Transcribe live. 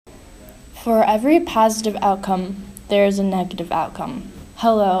For every positive outcome, there is a negative outcome.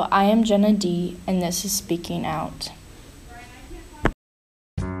 Hello, I am Jenna D, and this is Speaking Out.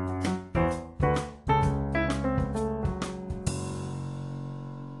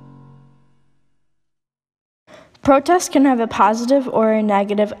 Protests can have a positive or a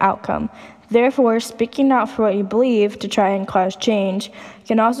negative outcome. Therefore, speaking out for what you believe to try and cause change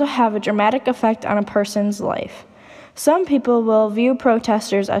can also have a dramatic effect on a person's life. Some people will view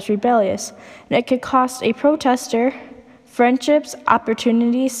protesters as rebellious, and it could cost a protester friendships,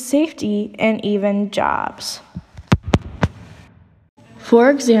 opportunities, safety, and even jobs. For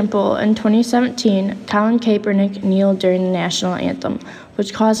example, in 2017, Colin Kaepernick kneeled during the national anthem,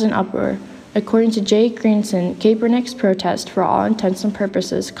 which caused an uproar. According to Jay Greenson, Kaepernick's protest, for all intents and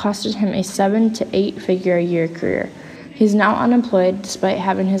purposes, costed him a 7 to 8 figure a year career. He's now unemployed despite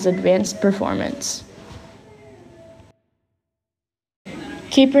having his advanced performance.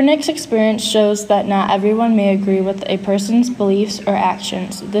 Kaepernick's experience shows that not everyone may agree with a person's beliefs or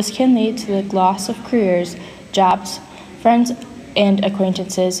actions. This can lead to the loss of careers, jobs, friends, and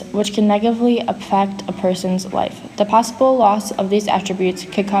acquaintances, which can negatively affect a person's life. The possible loss of these attributes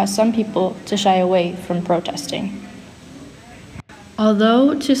could cause some people to shy away from protesting.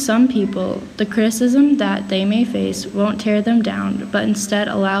 Although to some people, the criticism that they may face won't tear them down, but instead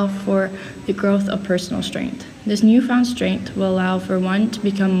allow for the growth of personal strength. This newfound strength will allow for one to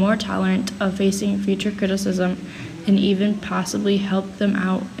become more tolerant of facing future criticism and even possibly help them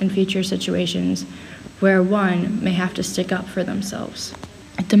out in future situations where one may have to stick up for themselves.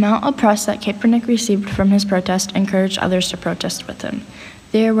 The amount of press that Kaepernick received from his protest encouraged others to protest with him.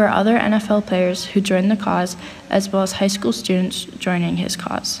 There were other NFL players who joined the cause, as well as high school students joining his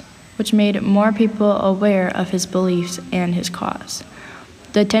cause, which made more people aware of his beliefs and his cause.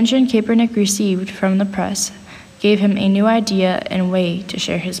 The attention Kaepernick received from the press gave him a new idea and way to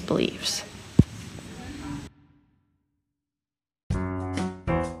share his beliefs.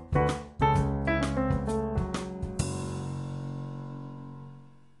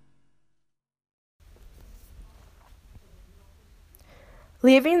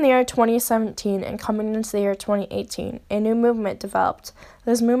 Leaving the year 2017 and coming into the year 2018, a new movement developed.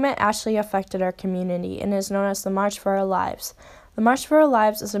 This movement actually affected our community and is known as the March for Our Lives. The March for Our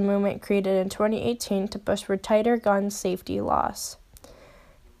Lives is a movement created in 2018 to push for tighter gun safety laws.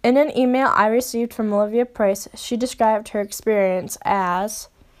 In an email I received from Olivia Price, she described her experience as,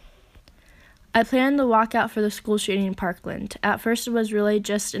 I planned the walkout for the school shooting in Parkland. At first, it was really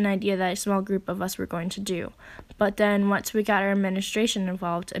just an idea that a small group of us were going to do. But then, once we got our administration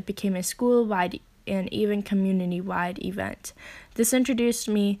involved, it became a school-wide and even community-wide event. This introduced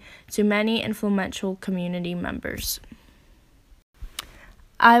me to many influential community members.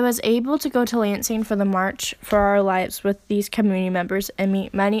 I was able to go to Lansing for the March for Our Lives with these community members and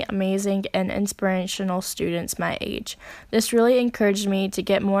meet many amazing and inspirational students my age. This really encouraged me to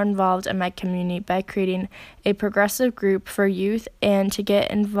get more involved in my community by creating a progressive group for youth and to get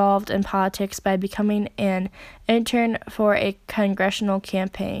involved in politics by becoming an intern for a congressional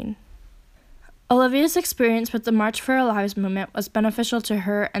campaign. Olivia's experience with the March for Our Lives movement was beneficial to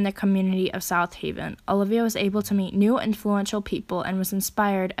her and the community of South Haven. Olivia was able to meet new influential people and was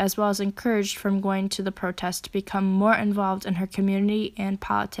inspired as well as encouraged from going to the protest to become more involved in her community and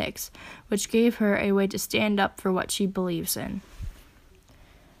politics, which gave her a way to stand up for what she believes in.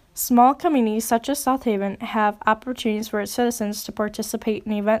 Small communities such as South Haven have opportunities for its citizens to participate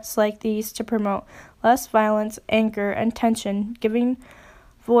in events like these to promote less violence, anger, and tension, giving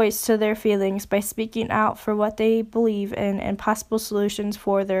voice to their feelings by speaking out for what they believe in and possible solutions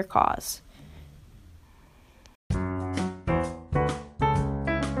for their cause.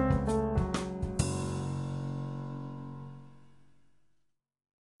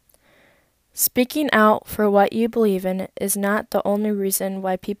 Speaking out for what you believe in is not the only reason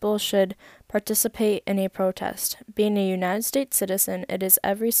why people should participate in a protest. Being a United States citizen, it is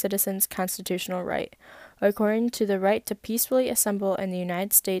every citizen's constitutional right. According to the right to peacefully assemble in the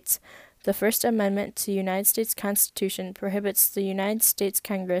United States, the First Amendment to the United States Constitution prohibits the United States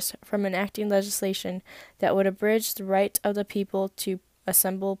Congress from enacting legislation that would abridge the right of the people to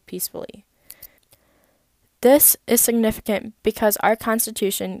assemble peacefully. This is significant because our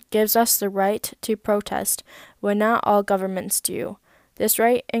Constitution gives us the right to protest when not all governments do. This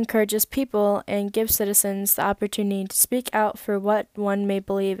right encourages people and gives citizens the opportunity to speak out for what one may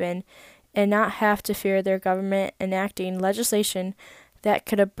believe in and not have to fear their government enacting legislation that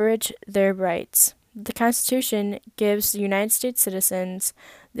could abridge their rights. The Constitution gives the United States citizens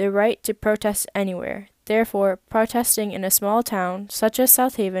the right to protest anywhere. Therefore, protesting in a small town, such as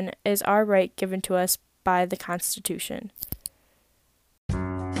South Haven, is our right given to us by the Constitution.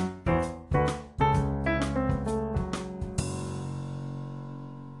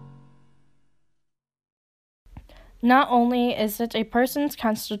 Not only is it a person's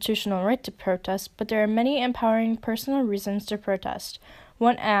constitutional right to protest, but there are many empowering personal reasons to protest.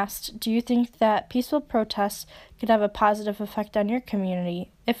 When asked, do you think that peaceful protests could have a positive effect on your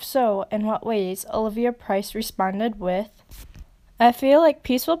community? If so, in what ways? Olivia Price responded with, I feel like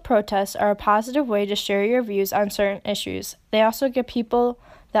peaceful protests are a positive way to share your views on certain issues. They also give people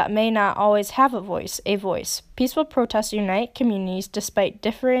that may not always have a voice. Peaceful protests unite communities despite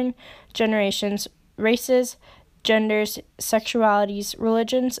differing generations, races, genders, sexualities,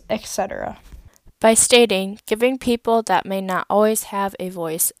 religions, etc. By stating, giving people that may not always have a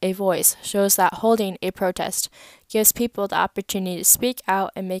voice shows that holding a protest gives people the opportunity to speak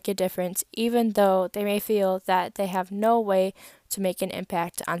out and make a difference, even though they may feel that they have no way to make an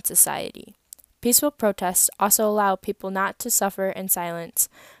impact on society. Peaceful protests also allow people not to suffer in silence,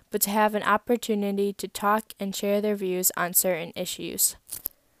 but to have an opportunity to talk and share their views on certain issues.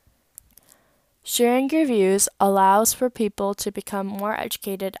 Sharing your views allows for people to become more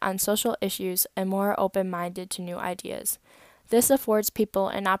educated on social issues and more open-minded to new ideas. This affords people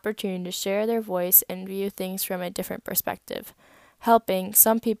an opportunity to share their voice and view things from a different perspective, helping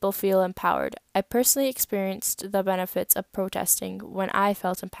some people feel empowered. I personally experienced the benefits of protesting when I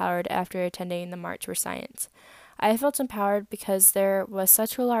felt empowered after attending the March for Science. I felt empowered because there was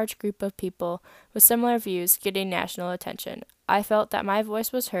such a large group of people with similar views getting national attention. I felt that my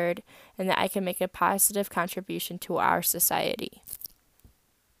voice was heard and that I could make a positive contribution to our society.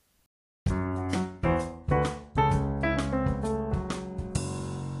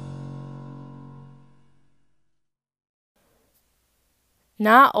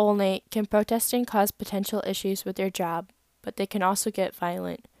 Not only can protesting cause potential issues with their job, but they can also get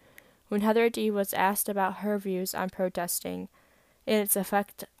violent. When Heather D. was asked about her views on protesting and its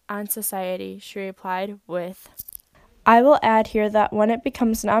effect on society, she replied with, I will add here that when it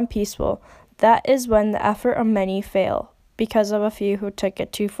becomes non-peaceful, that is when the effort of many fail, because of a few who took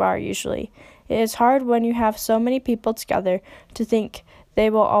it too far usually. It is hard when you have so many people together to think they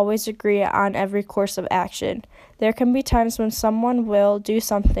will always agree on every course of action. There can be times when someone will do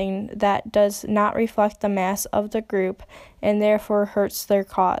something that does not reflect the mass of the group and therefore hurts their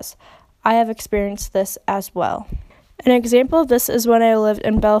cause. I have experienced this as well. An example of this is when I lived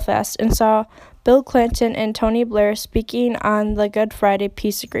in Belfast and saw Bill Clinton and Tony Blair speaking on the Good Friday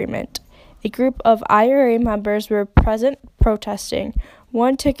Peace Agreement. A group of IRA members were present protesting.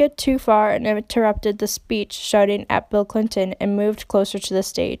 One took it too far and interrupted the speech, shouting at Bill Clinton, and moved closer to the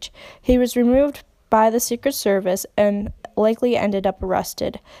stage. He was removed by the Secret Service and likely ended up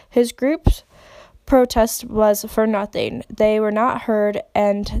arrested. His group's protest was for nothing. They were not heard,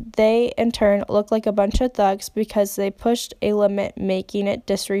 and they, in turn, looked like a bunch of thugs because they pushed a limit, making it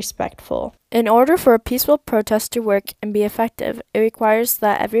disrespectful. In order for a peaceful protest to work and be effective, it requires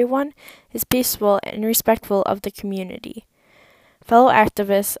that everyone is peaceful and respectful of the community, fellow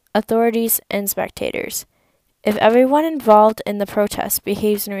activists, authorities, and spectators. If everyone involved in the protest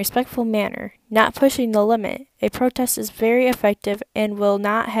behaves in a respectful manner, not pushing the limit, a protest is very effective and will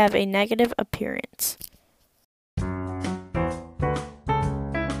not have a negative appearance.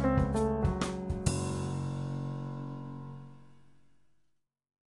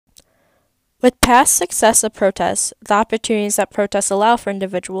 With past success of protests, the opportunities that protests allow for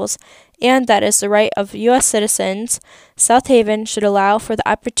individuals, and that is the right of U.S. citizens, South Haven should allow for the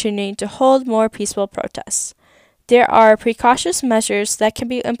opportunity to hold more peaceful protests. There are precautionary measures that can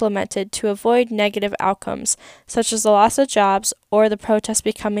be implemented to avoid negative outcomes, such as the loss of jobs or the protest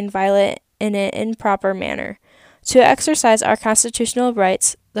becoming violent in an improper manner. To exercise our constitutional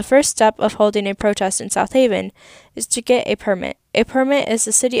rights, the first step of holding a protest in South Haven is to get a permit. A permit is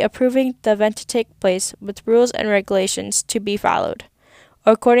the city approving the event to take place with rules and regulations to be followed.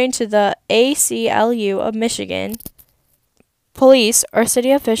 According to the ACLU of Michigan, police or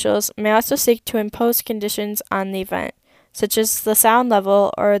city officials may also seek to impose conditions on the event, such as the sound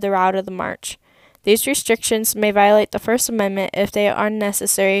level or the route of the march. These restrictions may violate the First Amendment if they are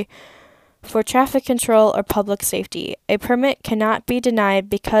unnecessary for traffic control or public safety. A permit cannot be denied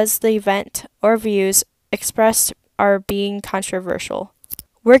because the event or views expressed are being controversial.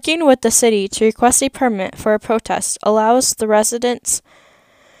 Working with the city to request a permit for a protest allows the residents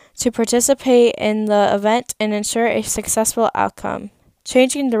to participate in the event and ensure a successful outcome.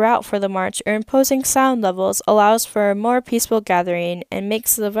 Changing the route for the march or imposing sound levels allows for a more peaceful gathering and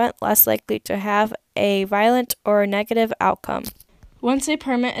makes the event less likely to have a violent or negative outcome. Once a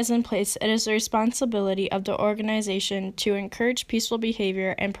permit is in place, it is the responsibility of the organization to encourage peaceful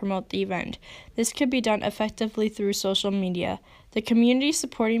behavior and promote the event. This could be done effectively through social media. The community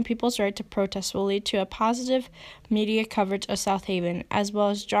supporting people's right to protest will lead to a positive media coverage of South Haven, as well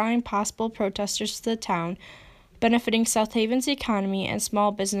as drawing possible protesters to the town benefiting South Haven's economy and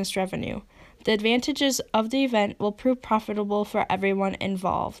small business revenue. The advantages of the event will prove profitable for everyone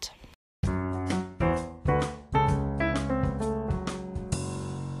involved.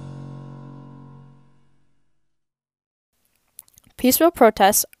 Peaceful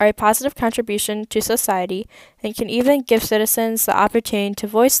protests are a positive contribution to society and can even give citizens the opportunity to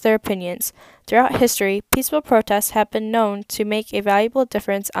voice their opinions. Throughout history, peaceful protests have been known to make a valuable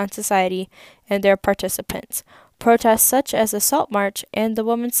difference on society and their participants. Protests such as the Salt March and the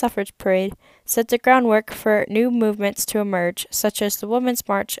Women's Suffrage Parade set the groundwork for new movements to emerge, such as the Women's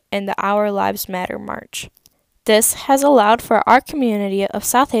March and the Our Lives Matter March. This has allowed for our community of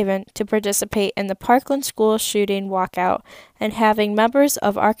South Haven to participate in the Parkland school shooting walkout and having members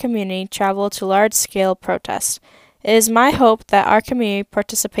of our community travel to large-scale protests. It is my hope that our community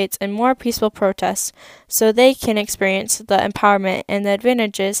participates in more peaceful protests so they can experience the empowerment and the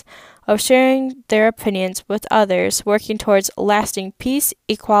advantages of sharing their opinions with others, working towards lasting peace,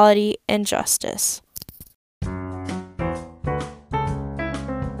 equality, and justice.